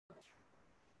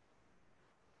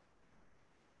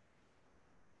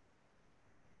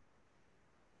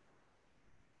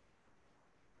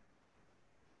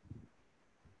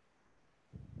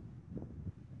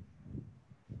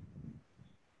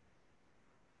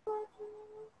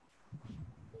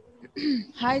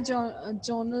Hi,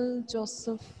 Jonal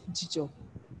Joseph Jijo.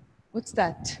 What's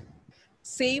that?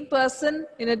 Same person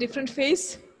in a different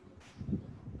face?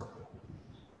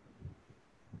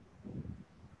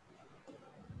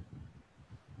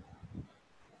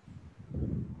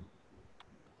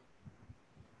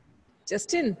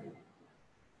 Justin,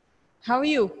 how are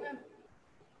you?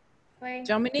 Fine.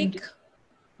 Dominic,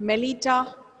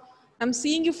 Melita. I'm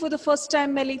seeing you for the first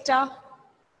time, Melita.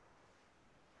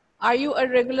 Are you a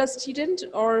regular student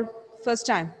or first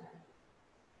time?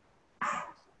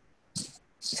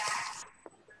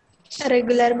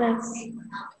 Regular maths.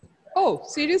 Oh,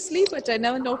 seriously? But I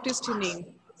never noticed your name.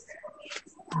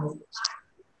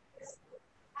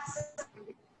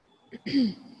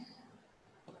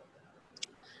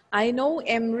 I know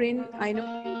Emrin, I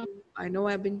know you, I know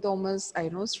Abin Thomas, I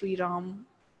know Sriram,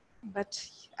 but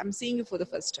I'm seeing you for the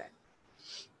first time.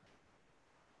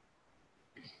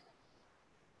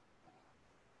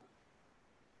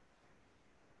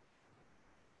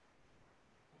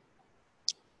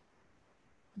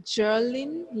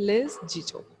 Jerlyn Liz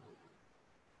Jito.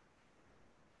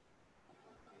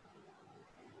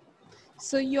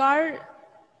 So you are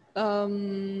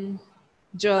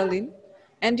Jerlyn,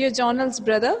 and you're Jonal's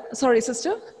brother, sorry,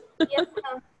 sister? Yes,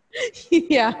 ma'am.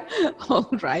 Yeah, all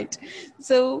right.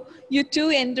 So you two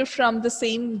enter from the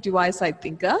same device, I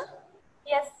think, huh?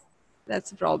 Yes.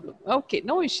 That's a problem. Okay,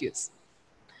 no issues.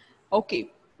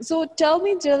 Okay, so tell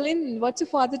me, Jerlyn, what's your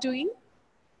father doing?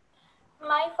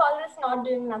 My father is not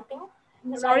doing nothing.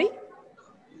 Right. Sorry?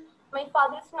 My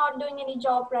father is not doing any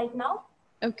job right now.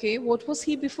 Okay, what was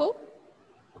he before?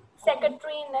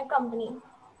 Secretary in a company.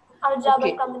 Aljabar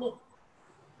Okay, company.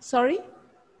 sorry?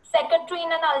 Secretary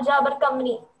in an Aljabar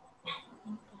company.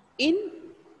 In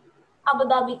Abu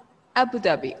Dhabi. Abu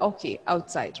Dhabi. Okay,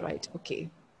 outside, right? Okay,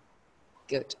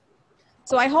 good.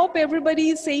 So I hope everybody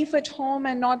is safe at home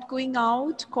and not going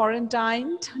out,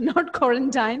 quarantined, not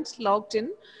quarantined,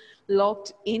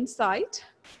 locked inside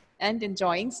and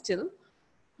enjoying still.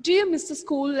 Do you miss the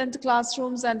school and the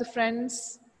classrooms and the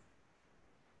friends,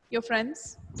 your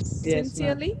friends, Yes, ma'am.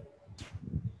 sincerely?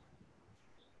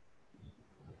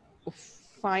 Oh,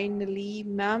 finally,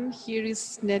 ma'am, here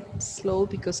is net slow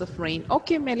because of rain.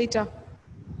 Okay, Melita,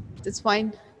 that's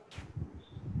fine.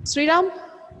 Sriram,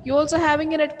 you also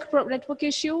having a network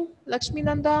issue? Lakshmi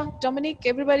Nanda, Dominic,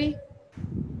 everybody?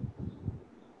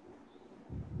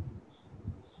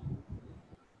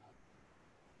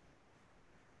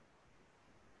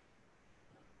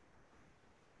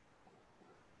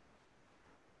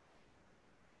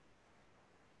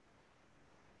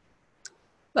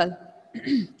 Well,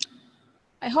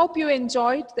 I hope you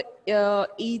enjoyed the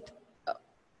Eid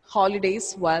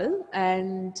holidays well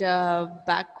and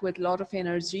back with a lot of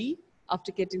energy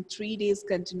after getting 3 days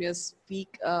continuous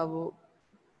week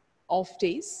off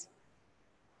days.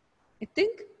 I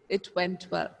think it went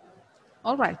well.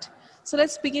 All right. So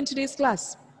let's begin today's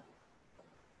class.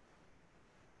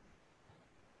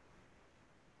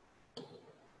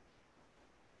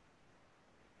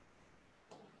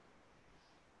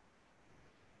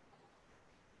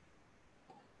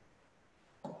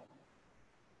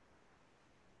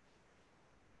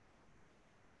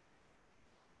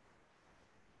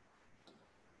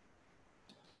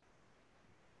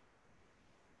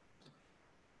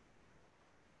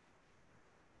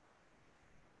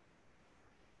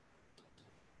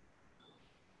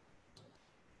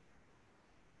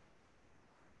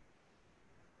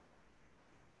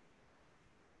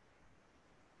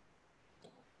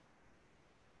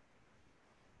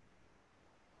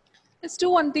 Let's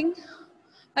do one thing.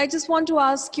 I just want to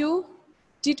ask you,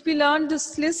 did we learn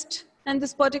this list and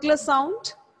this particular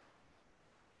sound?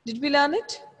 Did we learn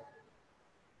it?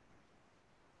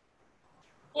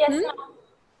 Yes, ma'am.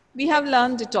 We have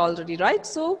learned it already, right?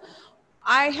 So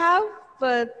I have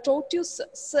taught you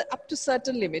up to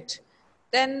certain limit.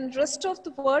 Then rest of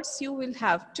the words you will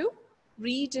have to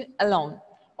read alone.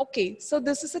 Okay, so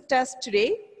this is a test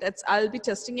today. That's I'll be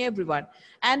testing everyone.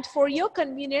 And for your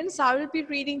convenience, I will be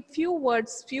reading few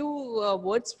words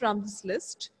from this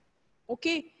list.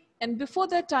 Okay, and before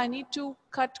that, I need to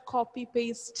cut, copy,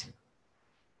 paste.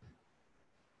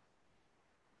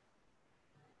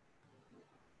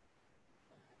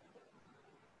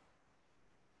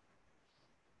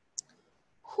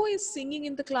 Who is singing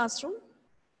in the classroom?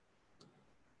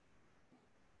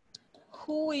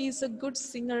 Who is a good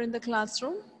singer in the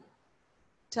classroom?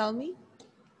 Tell me.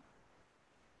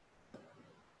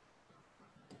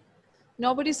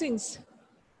 Nobody sings.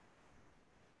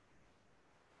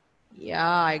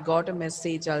 Yeah, I got a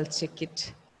message. I'll check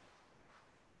it.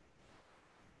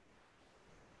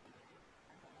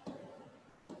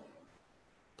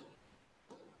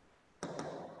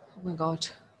 Oh my God.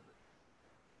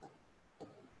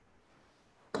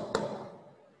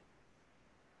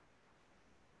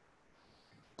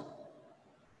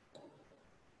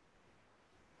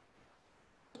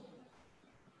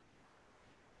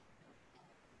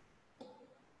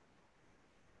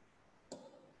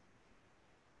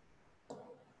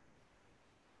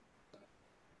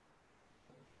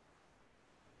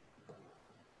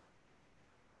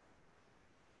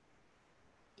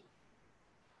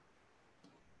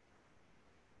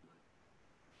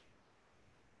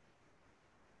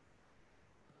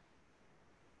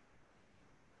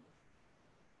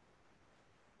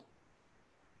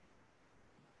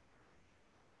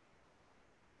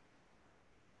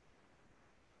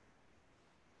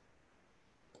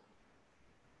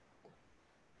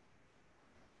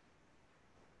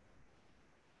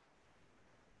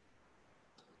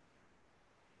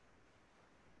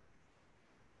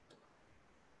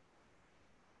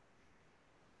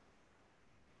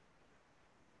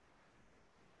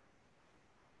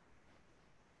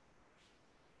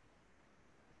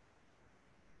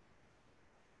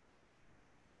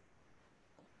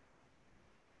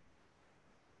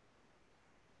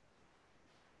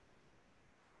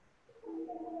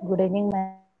 Good evening,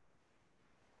 ma'am.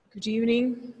 Good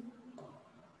evening.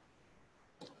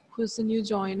 Who's the new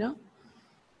joiner?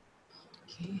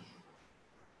 Okay.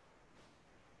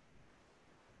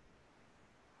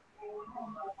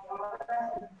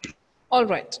 All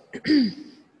right.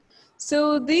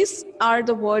 So these are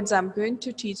the words I'm going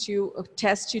to teach you,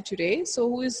 test you today. So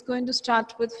who is going to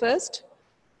start with first?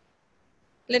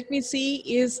 Let me see,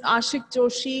 is Ashik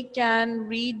Joshi can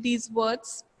read these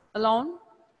words alone?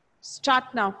 Start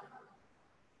now.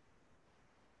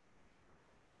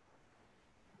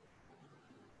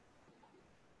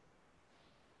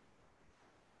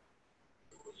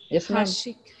 Yes, ma'am.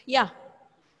 Ashik, yeah.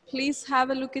 Please have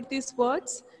a look at these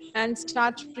words and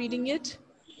start reading it.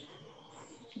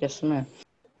 Yes, ma'am.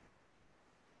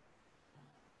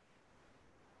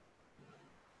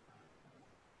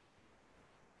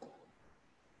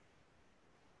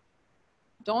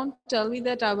 Don't tell me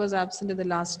that I was absent in the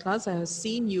last class. I have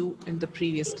seen you in the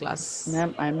previous class.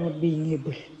 Ma'am, I'm not being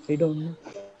able. I don't know.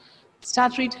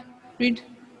 Start read. Read.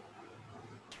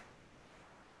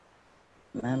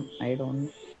 Ma'am, I don't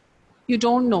know. You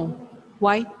don't know.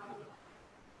 Why?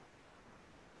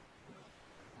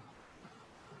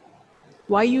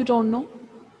 Why you don't know?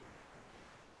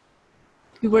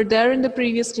 You were there in the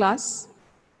previous class.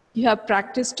 You have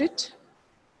practiced it.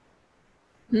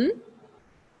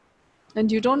 And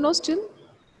you don't know still?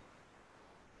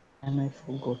 And I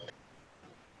forgot.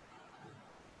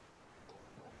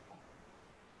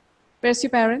 Where's your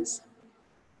parents?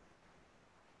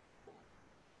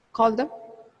 Call them.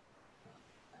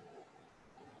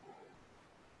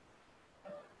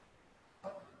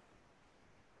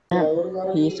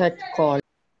 Ma'am, he's at call.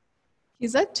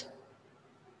 Is it?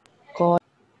 Call.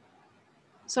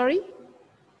 Sorry?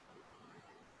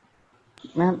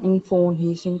 Ma'am, in phone,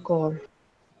 he's in call.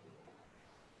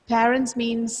 Parents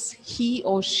means he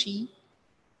or she.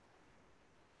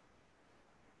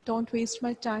 Don't waste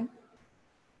my time.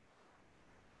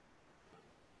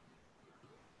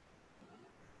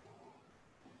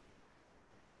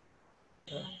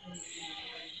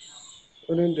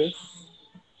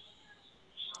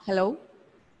 Hello?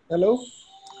 Hello?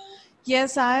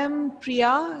 Yes, I am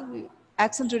Priya,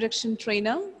 accent reduction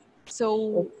trainer.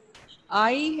 So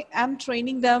I am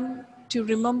training them to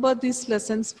remember these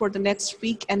lessons for the next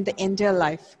week and the entire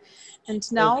life. And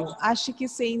Okay. now Ashik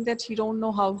is saying that he don't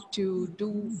know how to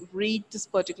read this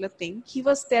particular thing. He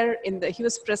was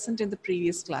present in the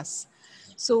previous class.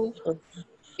 So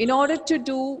in order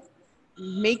to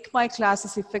make my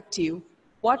classes effective,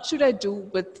 what should I do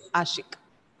with Ashik?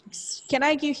 Can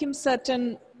I give him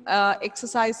certain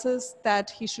exercises that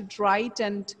he should write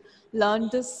and learn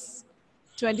this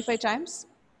 25 times?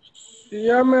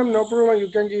 Yeah, ma'am, no problem. You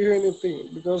can give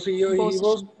anything because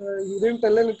Imposition. he didn't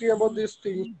tell anything about these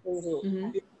things. Also.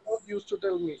 He not used to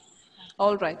tell me.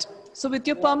 All right. So with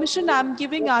your permission, I'm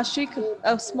giving Ashik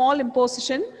a small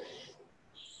imposition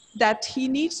that he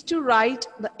needs to write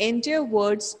the entire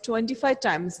words 25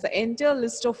 times, the entire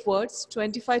list of words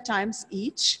 25 times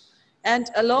each. And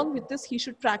along with this, he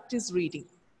should practice reading.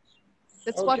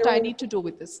 That's Okay, what I ma'am. need to do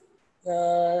with this.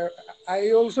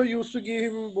 I also used to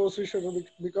give him position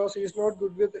because he's not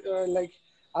good with like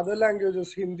other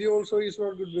languages. Hindi also is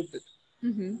not good with it.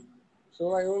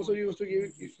 So I also used to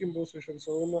give him position.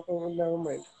 So never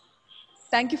mind.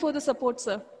 Thank you for the support,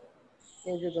 sir.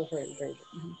 Okay, that's fine. Thank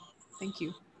you. Thank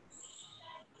you.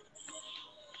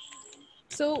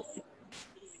 So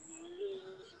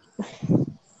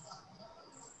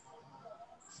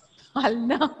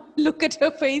Alna, look at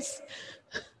her face.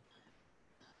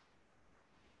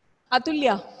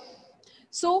 Atulya.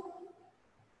 So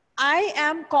I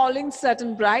am calling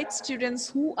certain bright students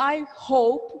who I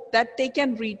hope that they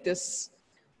can read this.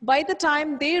 By the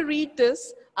time they read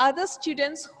this, other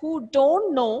students who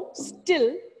don't know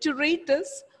still to read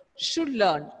this should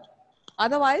learn.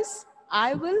 Otherwise,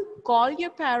 I will call your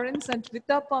parents and with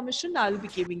their permission, I will be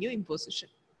giving you imposition.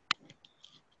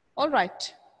 All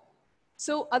right.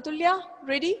 So, Atulya,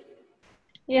 ready?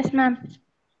 Yes, ma'am.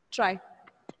 Try.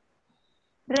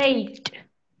 Rate,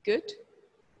 Good.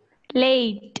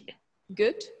 late,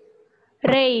 Good.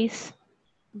 race,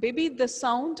 Baby, the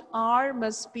sound R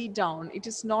must be down. It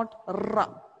is not R.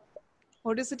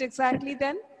 What is it exactly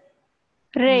then?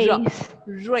 R. race,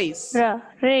 Race.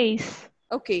 race,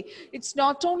 Okay, it's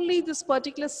not only this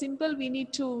particular symbol we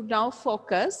need to now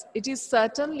focus. It is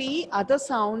certainly other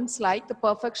sounds like the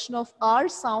perfection of R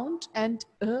sound and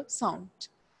sound.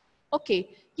 Okay,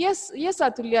 yes,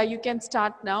 Atulya, you can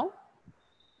start now.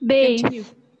 base, Continue.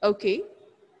 Okay,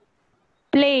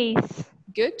 place,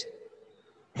 good,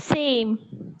 same,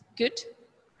 good,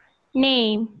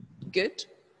 name, good.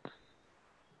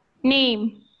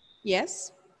 name,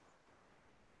 Yes.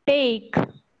 take,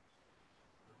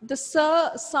 The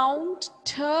sound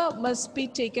T must be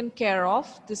taken care of.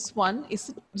 This one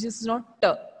is not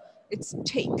T. It's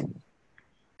take.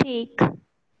 take,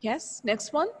 Yes.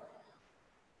 Next one.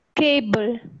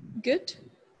 cable, Good.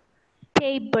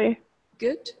 table,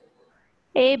 Good.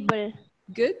 able,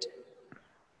 Good.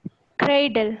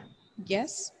 cradle,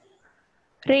 Yes.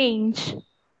 range,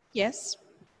 Yes.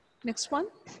 Next one.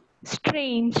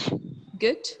 strange,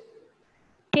 Good.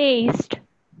 taste,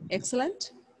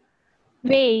 Excellent.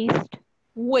 waste,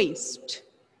 Waste.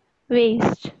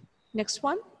 waste, Next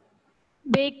one.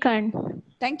 bacon,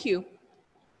 Thank you.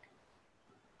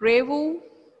 Revu,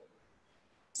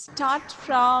 start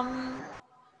from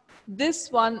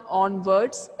this one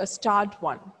onwards. Start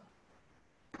one.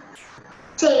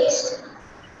 Taste.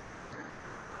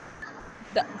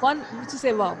 The one which is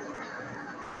above.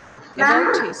 Ma'am?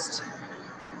 Above taste.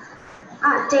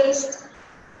 Taste.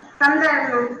 From the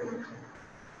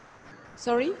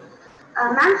Sorry?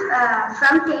 ma'am,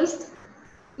 from taste.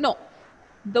 No.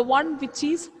 The one which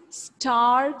is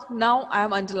start, now I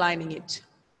am underlining it.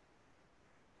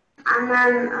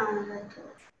 Ma'am,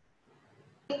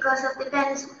 because of the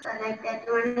pens, like that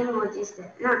one emoji is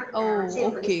there. Not Oh,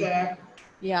 symbol is okay. there.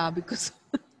 Yeah, because.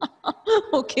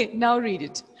 Okay, now read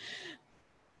it.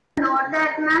 Note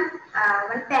that, ma'am,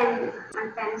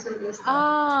 one pencil is there.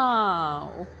 Ah,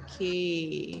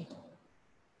 okay.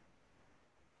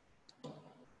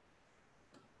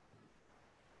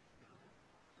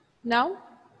 Now?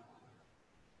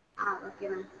 Okay,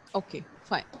 ma'am. Okay,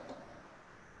 fine.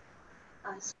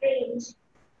 Strange.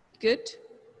 Good.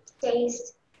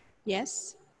 Taste.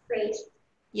 Yes. Praise.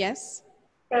 Yes.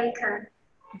 Bacon.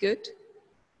 Good.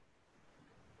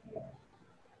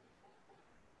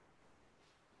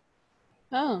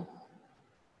 Oh.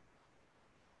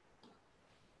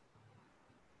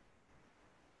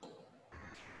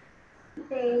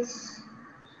 Taste.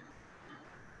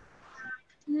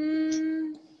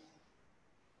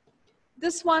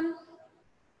 This one.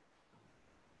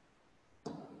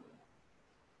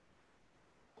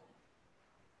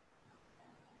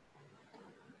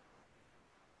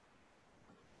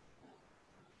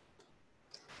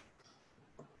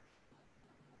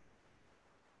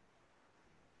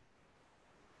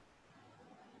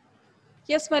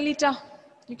 Yes, Malita,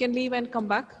 you can leave and come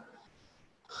back.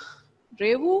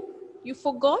 Revu, you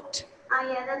forgot?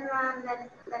 Yeah, that one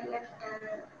that left.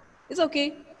 It's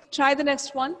okay. Try the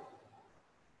next one.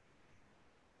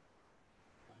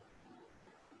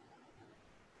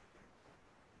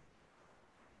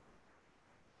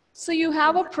 So you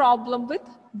have a problem with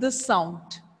this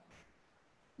sound.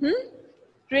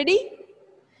 Ready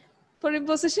for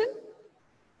imposition?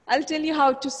 I'll tell you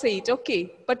how to say it,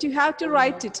 okay? But you have to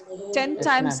write it 10 Yes,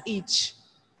 times ma'am. each.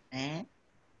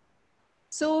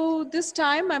 So this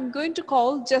time I'm going to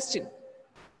call Justin.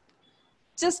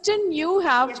 Justin, you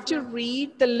have to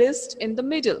read the list in the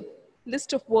middle,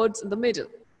 list of words in the middle.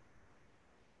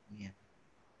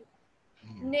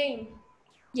 Name,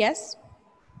 Yes,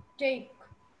 take,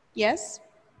 yes,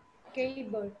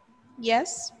 cable,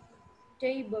 yes,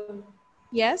 table,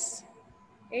 yes,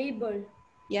 able,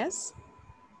 yes.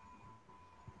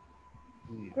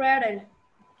 cradle,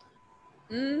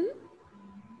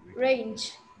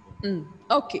 range.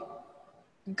 Okay,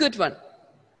 good one.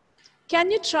 Can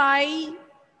you try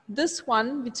this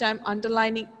one, which I'm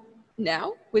underlining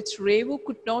now, which Revu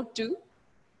could not do?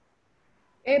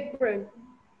 April,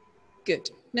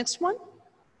 Good. Next one.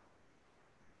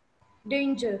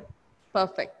 Danger.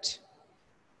 Perfect.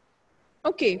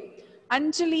 Okay,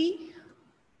 Anjali,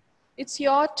 it's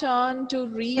your turn to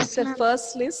read Yes, the ma'am.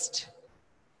 first list.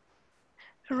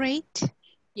 Rate,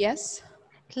 Yes,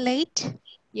 late,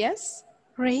 yes,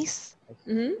 race,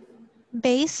 mm-hmm.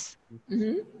 base,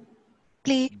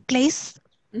 place,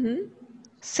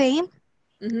 same,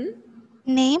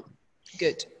 name.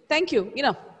 Good. Thank you.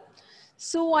 Enough.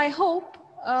 So I hope,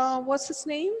 what's his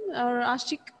name?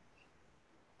 Ashik.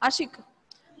 Ashik,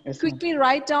 Yes, ma'am. quickly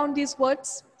write down these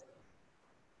words.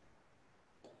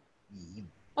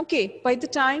 Okay, by the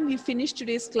time we finish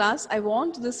today's class, I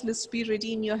want this list to be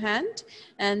ready in your hand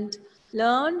and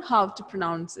learn how to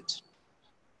pronounce it.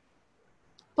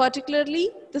 Particularly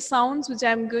the sounds which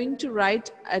I'm going to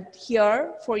write at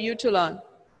here for you to learn.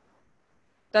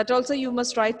 That also you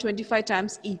must write 25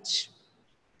 times each.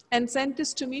 And send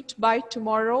this to me by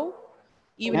tomorrow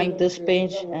evening. Ma'am, this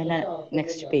page and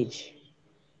next page.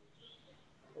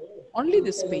 Only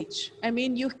this page. I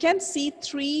mean, you can see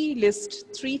three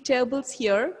tables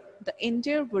here, the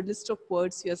entire list of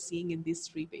words you are seeing in these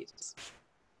 3 pages.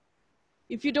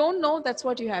 If you don't know, that's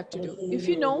what you have to do. If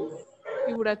you know,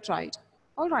 you would have tried.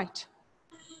 All right.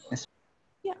 Yes.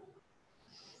 Yeah.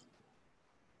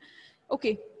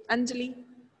 Okay, Anjali,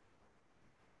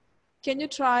 can you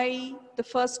try the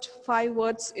first 5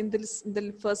 words in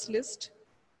the first list?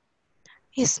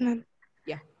 Yes, ma'am.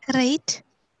 Yeah. Right,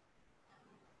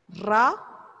 Ra?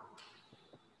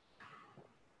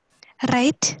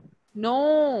 right,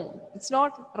 No, it's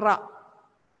not Ra.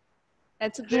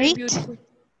 That's a very right, beautiful.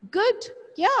 Good.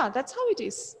 Yeah, that's how it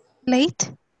is.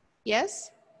 late,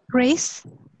 Yes, race,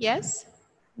 yes,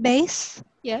 base,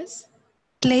 yes.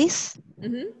 place,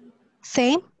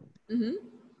 same,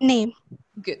 name.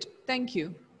 Good. Thank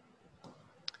you.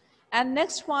 And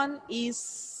next one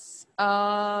is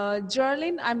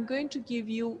Jerlyn. I'm going to give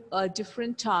you a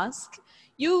different task.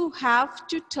 You have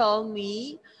to tell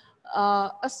me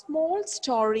a small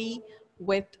story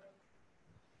with,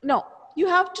 no, you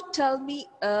have to tell me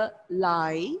a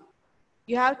lie.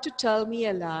 You have to tell me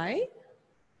a lie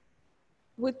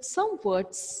with some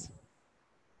words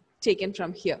taken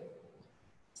from here.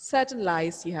 Certain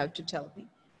lies you have to tell me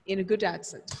in a good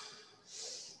accent.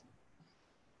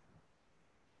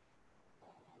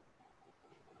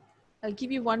 I'll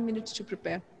give you 1 minute to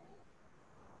prepare.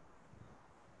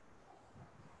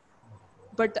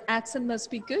 But the accent must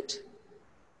be good,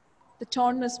 the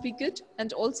tone must be good,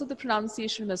 and also the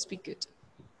pronunciation must be good.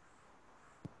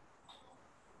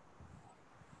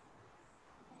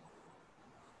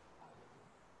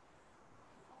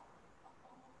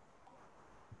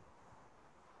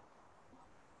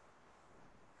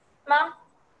 Ma'am,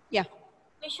 Yeah,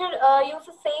 we should use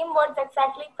the same words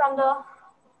exactly from the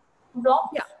blocks.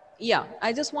 yeah, yeah.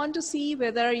 I just want to see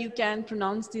whether you can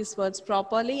pronounce these words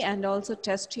properly and also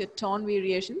test your tone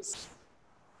variations.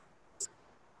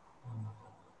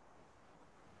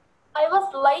 I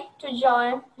was late to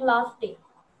join last day.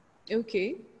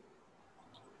 Okay.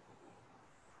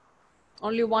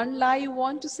 Only one lie you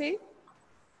want to say?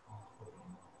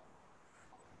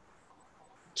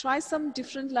 Try some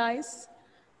different lies,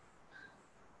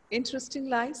 interesting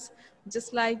lies,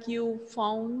 just like you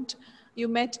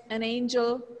met an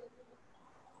angel.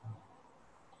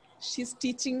 She's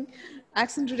teaching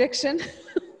accent reduction.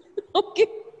 Okay.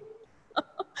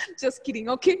 Just kidding,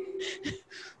 okay?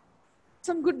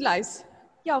 Some good lies.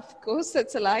 Yeah, of course,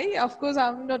 that's a lie. Of course,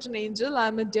 I'm not an angel.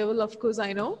 I'm a devil. Of course,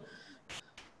 I know.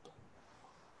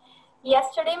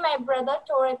 Yesterday, my brother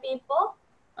tore a paper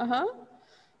Uh-huh.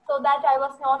 so that I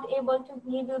was not able to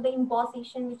give you the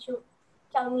imposition which you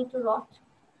tell me to write.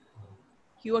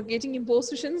 You are getting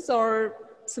impositions or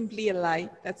simply a lie?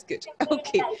 That's good.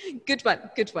 Okay, good one,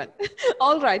 good one.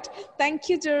 All right. Thank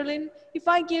you, Jerlyn. If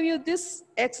I give you this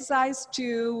exercise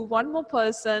to one more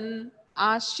person,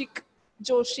 Ashik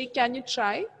Joshi, can you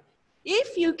try?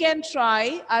 If you can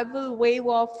try, I will waive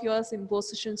off your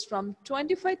impositions from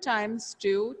 25 times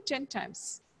to 10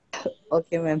 times.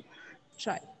 Okay, ma'am.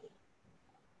 Try.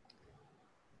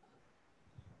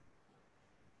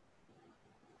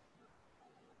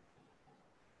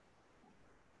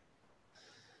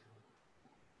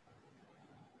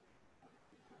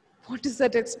 What is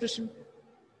that expression?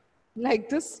 Like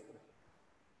this?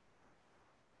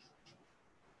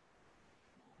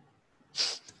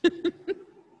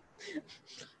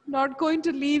 Not going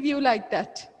to leave you like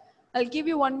that. I'll give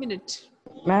you 1 minute.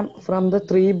 Ma'am, from the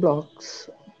 3 blocks,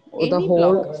 the Any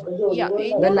block. whole, Yeah. the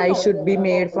No, no, lie no. should be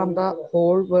made from the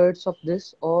whole words of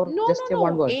this or No, just no, a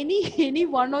one no. word. Any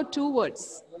 1 or 2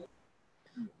 words.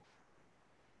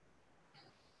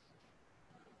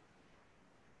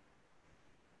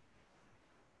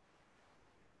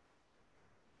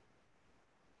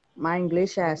 My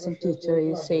English accent teacher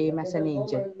is same as an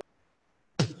angel.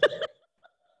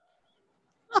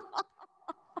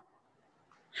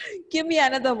 Give me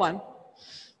another one.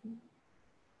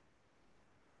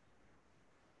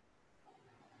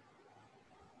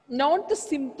 Not the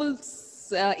simple,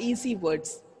 easy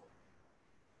words.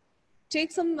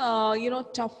 Take some,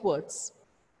 tough words.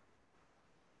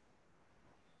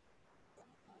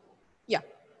 Yeah,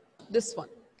 this one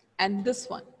and this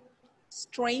one.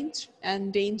 Strange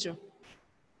and danger.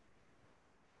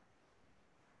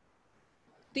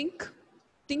 Think,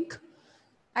 think.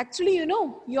 Actually,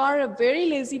 you are a very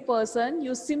lazy person.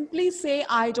 You simply say,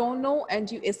 I don't know, and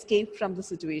you escape from the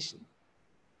situation.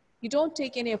 You don't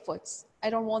take any efforts. I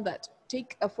don't want that.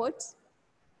 Take efforts.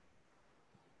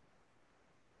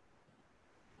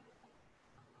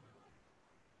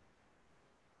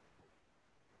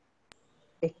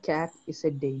 A cat is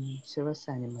a dangerous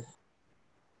animal.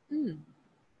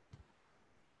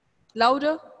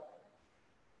 Louder.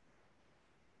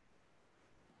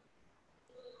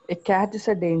 A cat is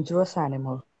a dangerous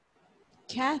animal.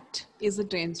 Cat is a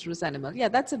dangerous animal. Yeah,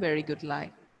 that's a very good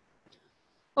lie.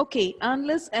 Okay,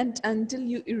 unless and until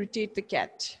you irritate the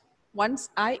cat. Once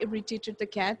I irritated the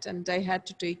cat and I had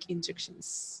to take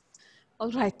injections.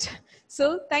 All right.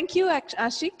 So thank you,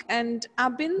 Ashik. And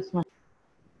Abin, Yes, ma'am.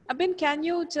 Abin, can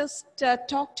you just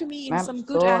talk to me in Ma'am, some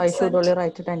good so I should accent? only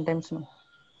write it 10 times now.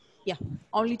 Yeah,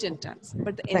 only 10 times.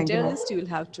 But the Thank you, entire ma'am. list you will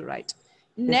have to write.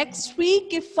 Yes. Next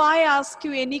week, if I ask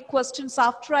you any questions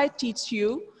after I teach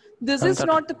you, this is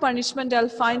not the punishment. I'll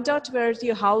find out where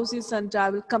your house is and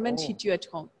I will come and hit you at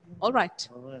home. All right.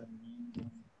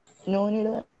 No need.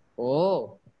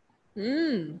 Oh.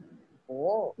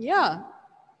 Yeah.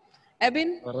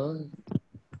 Abin,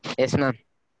 Yes, ma'am.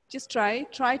 just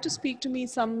try to speak to me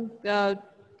some,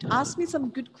 ask me some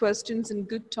good questions in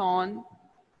good tone,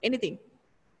 anything.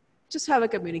 Just have a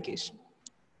communication.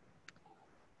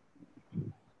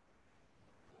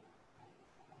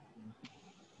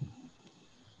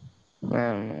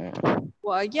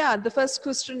 Well, yeah, the first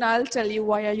question I'll tell you,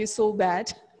 why are you so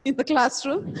bad in the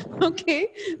classroom?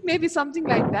 Okay, maybe something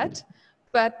like that.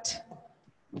 But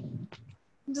I'm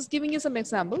just giving you some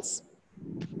examples.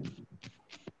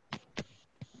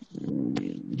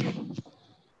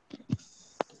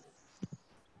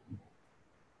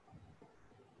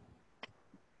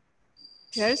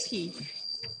 Here's he.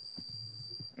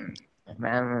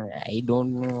 Ma'am, I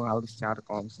don't know how to start a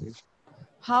conversation.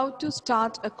 How to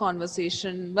start a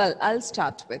conversation? Well, I'll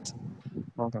start with.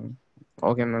 Okay.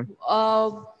 Okay, ma'am.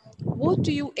 What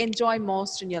do you enjoy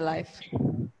most in your life?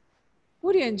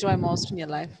 What do you enjoy most in your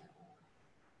life?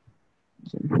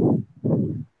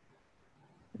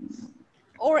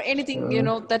 Or anything,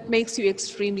 that makes you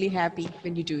extremely happy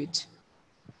when you do it?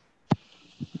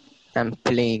 I'm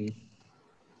playing.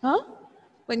 Huh?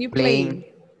 When you're Playing. playing?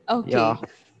 Okay. Yeah.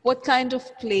 What kind of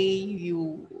play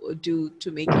you do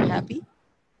to make you happy?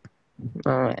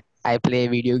 I play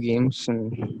video games.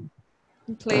 And,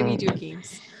 You play video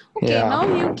games. Okay, yeah. now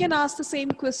you can ask the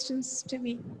same questions to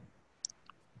me.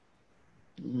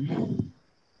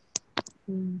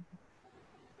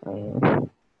 Oh.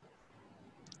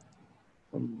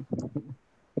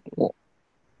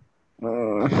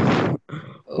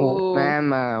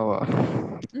 Ma'am,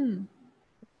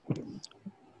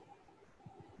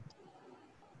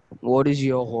 what is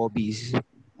your hobbies?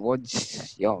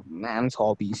 What's your ma'am's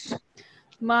hobbies?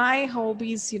 My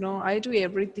hobbies, I do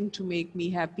everything to make me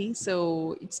happy.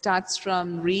 So it starts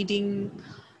from reading,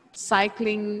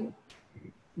 cycling,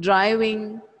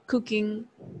 driving, cooking,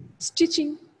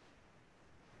 stitching,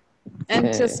 and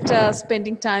just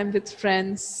spending time with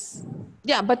friends.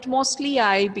 Yeah, but mostly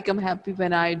I become happy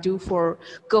when I go for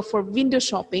window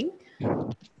shopping.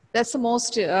 That's the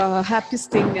most happiest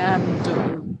thing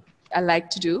I like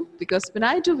to do, because when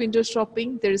I do window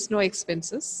shopping, there is no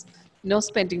expenses, no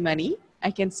spending money. I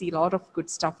can see a lot of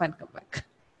good stuff and come back.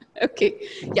 Okay.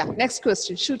 Yeah. Next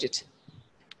question. Shoot it.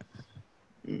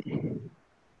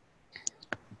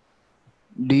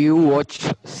 Do you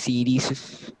watch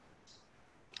series?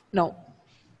 No.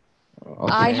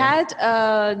 Okay. I had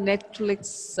a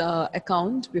Netflix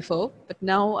account before, but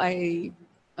now I'm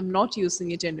not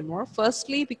using it anymore.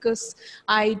 Firstly, because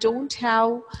I don't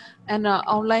have an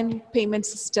online payment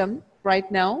system right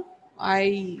now.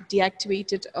 I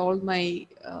deactivated all my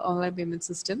online payment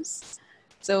systems,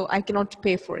 so I cannot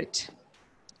pay for it.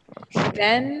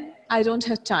 Then I don't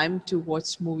have time to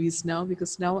watch movies now,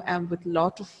 because now I'm with a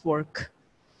lot of work.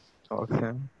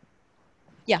 Okay.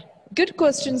 Yeah, good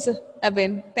questions,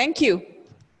 Evan. Thank you.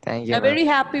 Thank you, I'm ma'am. very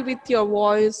happy with your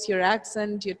voice, your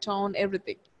accent, your tone,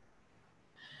 everything.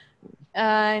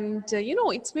 And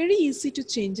it's very easy to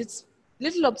change. It's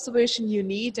Little observation you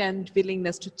need and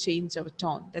willingness to change our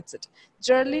tone. That's it.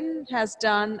 Jerlin has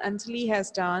done, Anjali has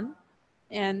done,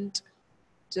 and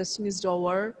Justin is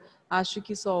over, Ashik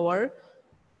is over.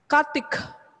 Karthik,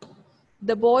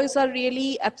 the boys are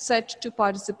really upset to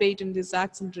participate in these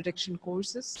accent reduction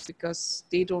courses because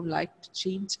they don't like to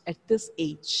change at this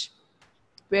age.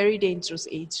 Very dangerous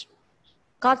age.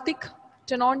 Karthik,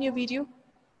 turn on your video.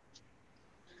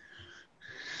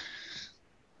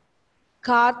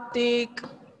 Karthik,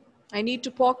 I need to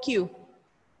poke you.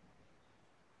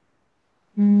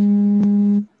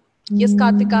 Yes,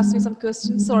 Karthik, ask me some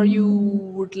questions, or you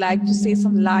would like to say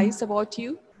some lies about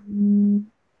you?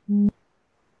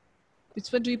 Which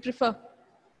one do you prefer?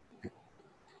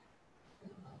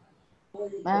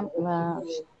 Ma'am,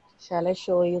 shall I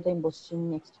show you the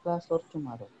imposition next class or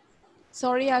tomorrow?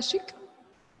 Sorry, Ashik?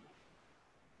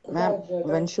 Ma'am,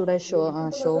 when should I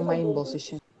show my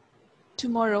imposition?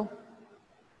 Tomorrow.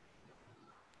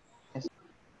 Yes.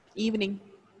 Evening.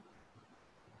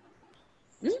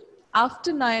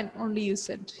 After 9 only you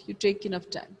said. You take enough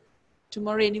time.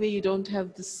 Tomorrow anyway you don't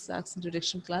have this accent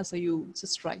reduction class, so you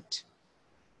just write.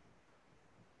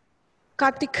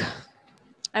 Karthik,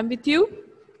 I'm with you.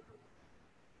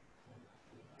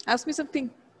 Ask me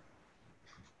something.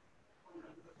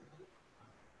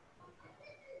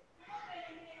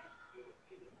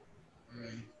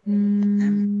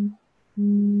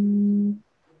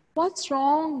 What's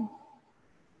wrong?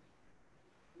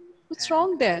 What's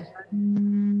wrong there?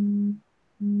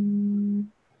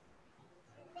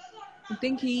 I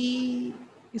think he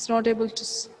is not able to.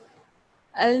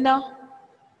 Elna?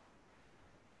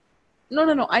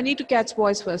 No. I need to catch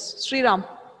voice first. Sriram,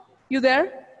 you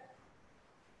there?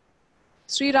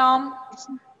 Sriram?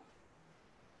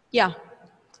 Yeah.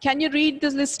 Can you read the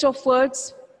list of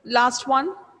words? Last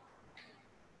one.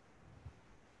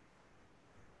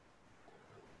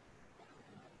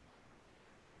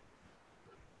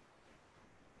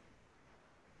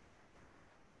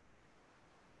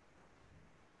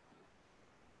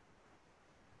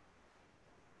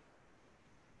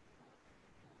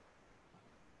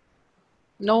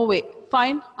 No way.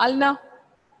 Fine. Alna,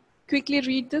 quickly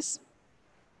read this.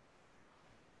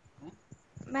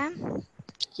 Ma'am.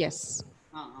 Yes.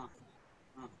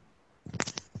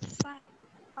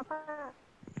 Papa.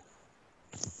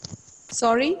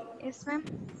 Sorry? Yes, ma'am.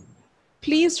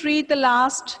 Please read the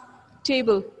last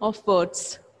table of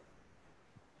words.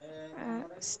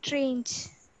 Strange.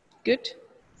 Good.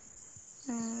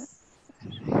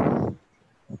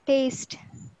 Taste.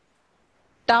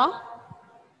 Ta?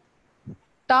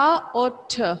 Ta or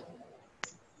t?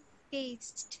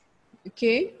 Taste.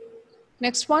 Okay.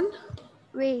 Next one.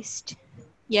 Waste.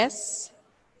 Yes.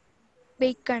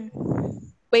 Bacon.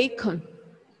 Bacon.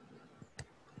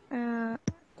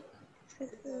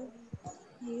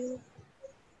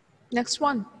 Next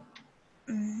one.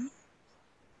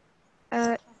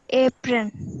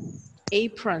 Apron.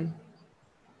 Apron.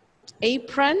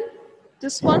 Apron.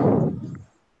 This one.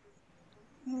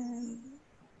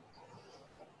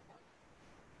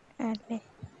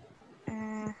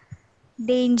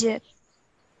 Danger.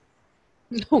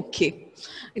 Okay.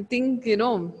 I think,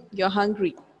 you're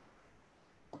hungry.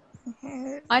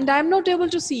 And I'm not able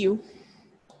to see you.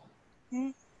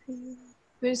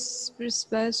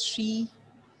 Where's she?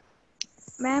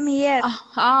 Ma'am, here.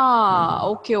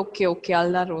 Okay.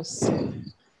 Alna Rose.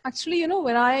 Actually,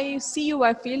 when I see you,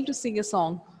 I feel to sing a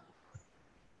song.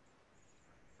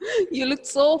 You look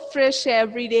so fresh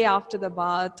every day after the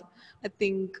bath. I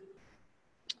think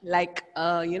like,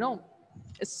 a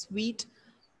sweet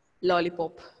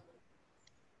lollipop.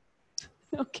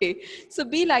 Okay, so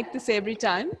be like this every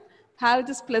time. Have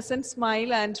this pleasant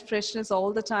smile and freshness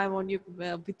all the time on you,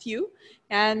 with you.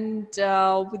 And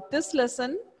with this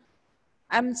lesson,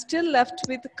 I'm still left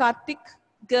with Karthik,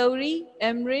 Gauri,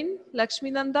 Emrin,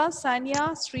 Lakshminanda,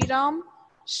 Sanya, Sriram,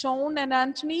 Sean, and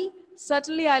Anthony.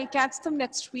 Certainly, I'll catch them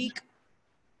next week.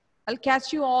 I'll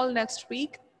catch you all next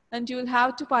week, and you will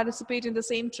have to participate in the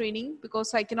same training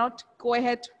because I cannot go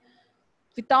ahead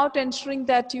without ensuring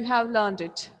that you have learned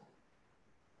it.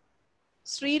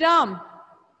 Sriram,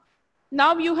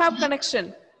 now you have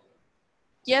connection.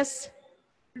 Yes,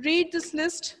 read this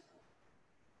list.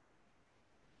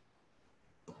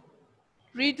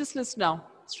 Read this list now,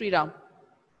 Sriram.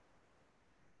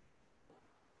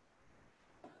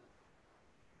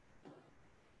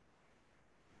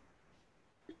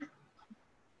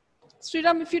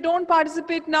 Sriram, if you don't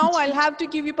participate now, I'll have to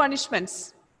give you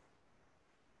punishments.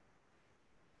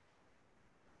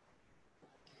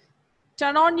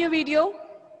 Turn on your video.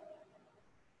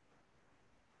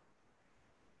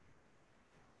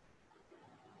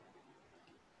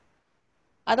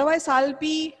 Otherwise, I'll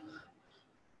be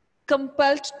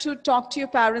compelled to talk to your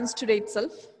parents today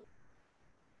itself.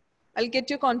 I'll get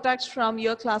your contacts from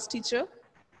your class teacher.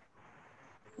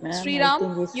 Ma'am, I Sriram,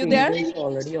 think his you video there? is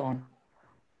already on.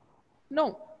 No.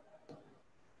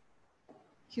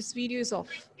 His video is off.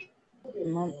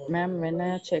 Ma'am, when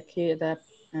I check here that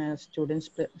students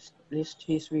list,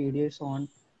 his video is on.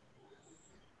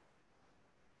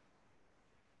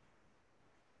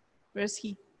 Where's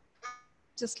he?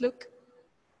 Just look.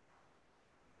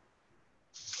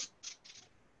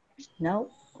 Now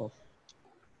off.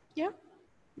 Yeah.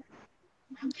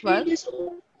 Well,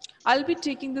 I'll be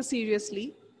taking this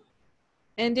seriously.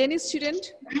 And any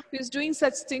student who is doing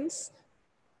such things,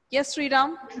 yes,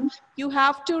 Sriram, you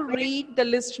have to read the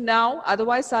list now.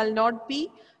 Otherwise, I'll not be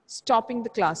stopping the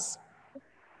class.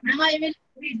 Now I will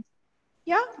read.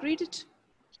 Yeah, read it.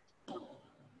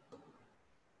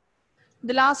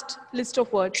 The last list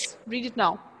of words. Read it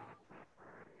now.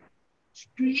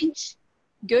 Strange,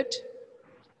 Good.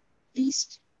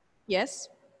 east, Yes.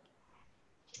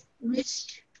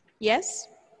 west, Yes.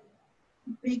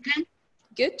 bacon,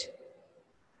 Good.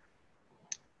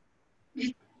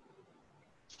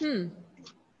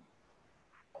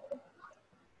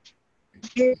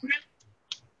 April,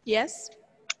 Yes.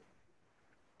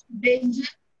 danger.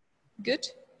 Good.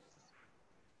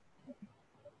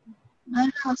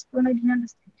 My last one I didn't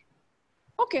understand.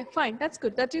 Okay, fine. That's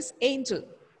good. That is angel.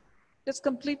 That's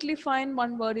completely fine.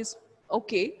 One word is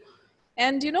okay.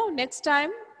 And you know, next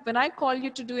time when I call you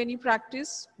to do any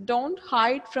practice, don't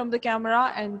hide from the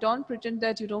camera and don't pretend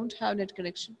that you don't have net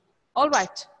connection. All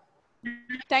right.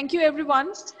 Thank you,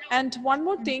 everyone. And one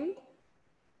more thing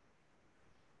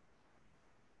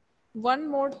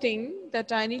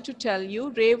that I need to tell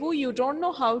you. Revu, you don't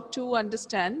know how to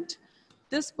understand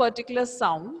this particular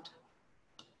sound.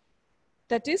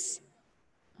 That is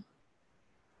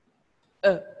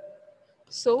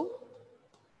So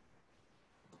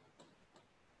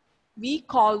we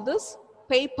call this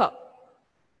paper.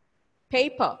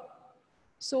 Paper.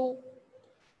 So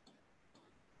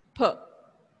P.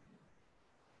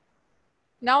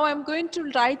 Now I'm going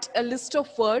to write a list of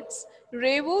words.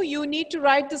 Revu, you need to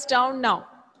write this down now.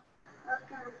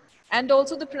 And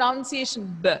also the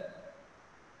pronunciation B.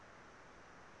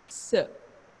 S.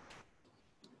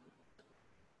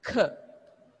 K.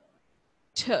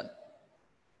 T.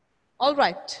 All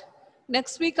right.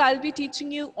 Next week, I'll be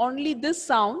teaching you only this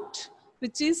sound,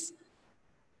 which is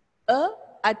A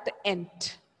at the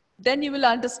end. Then you will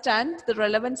understand the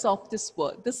relevance of this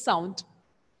word, this sound.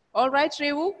 All right,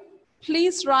 Revu,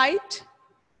 please write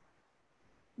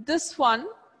this one.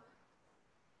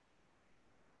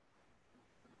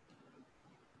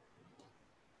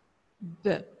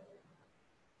 B.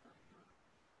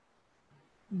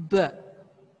 B.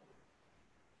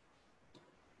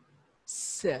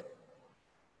 S.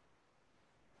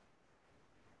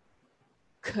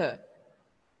 K.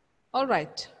 All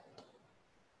right.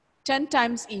 10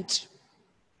 times each.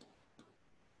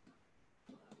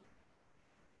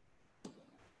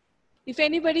 If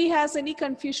anybody has any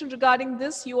confusion regarding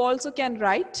this, you also can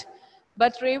write.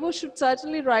 But Revo should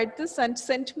certainly write this and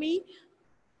send me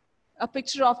a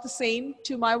picture of the same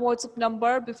to my WhatsApp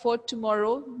number before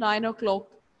tomorrow, 9 o'clock,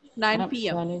 9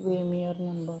 p.m. Can you give me your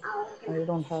number? I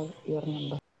don't have your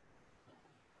number.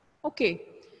 Okay.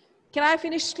 Can I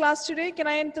finish class today? Can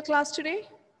I end the class today?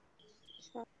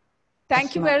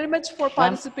 Thank you very much for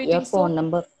participating. Your phone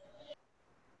number.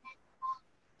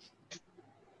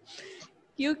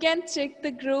 You can check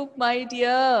the group, my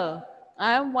dear.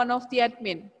 I am one of the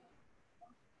admin.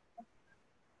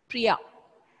 Priya.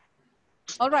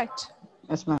 All right.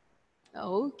 Yes, ma'am.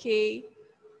 Okay.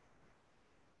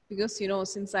 Because, you know,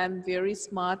 since I'm very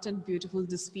smart and beautiful,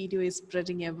 this video is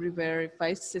spreading everywhere. If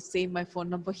I say my phone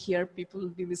number here, people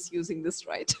will be misusing this,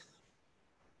 right?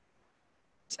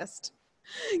 Just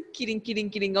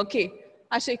kidding. Okay.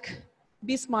 Ashik,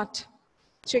 be smart.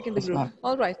 Check in the group.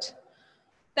 All right.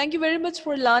 Thank you very much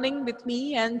for learning with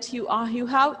me, and you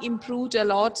have improved a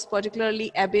lot,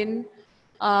 particularly Abin,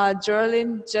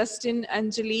 Geraldine, Justin,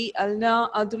 Anjali,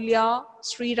 Alna, Adulya,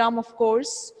 Sriram, of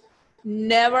course.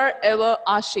 Never ever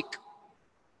Ashik.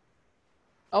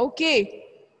 Okay.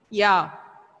 Yeah.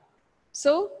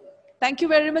 So, thank you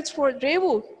very much for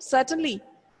Revu. Certainly.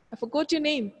 I forgot your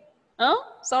name. Huh?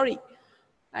 Sorry.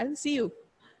 I didn't see you.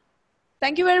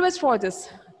 Thank you very much for this.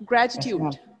 Gratitude.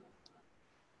 Yes,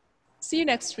 see you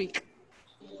next week.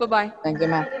 Bye-bye. Thank you,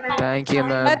 ma'am. Thank you,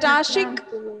 ma'am. But Ashik,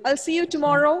 I'll see you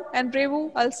tomorrow, and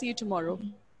Revu, I'll see you tomorrow.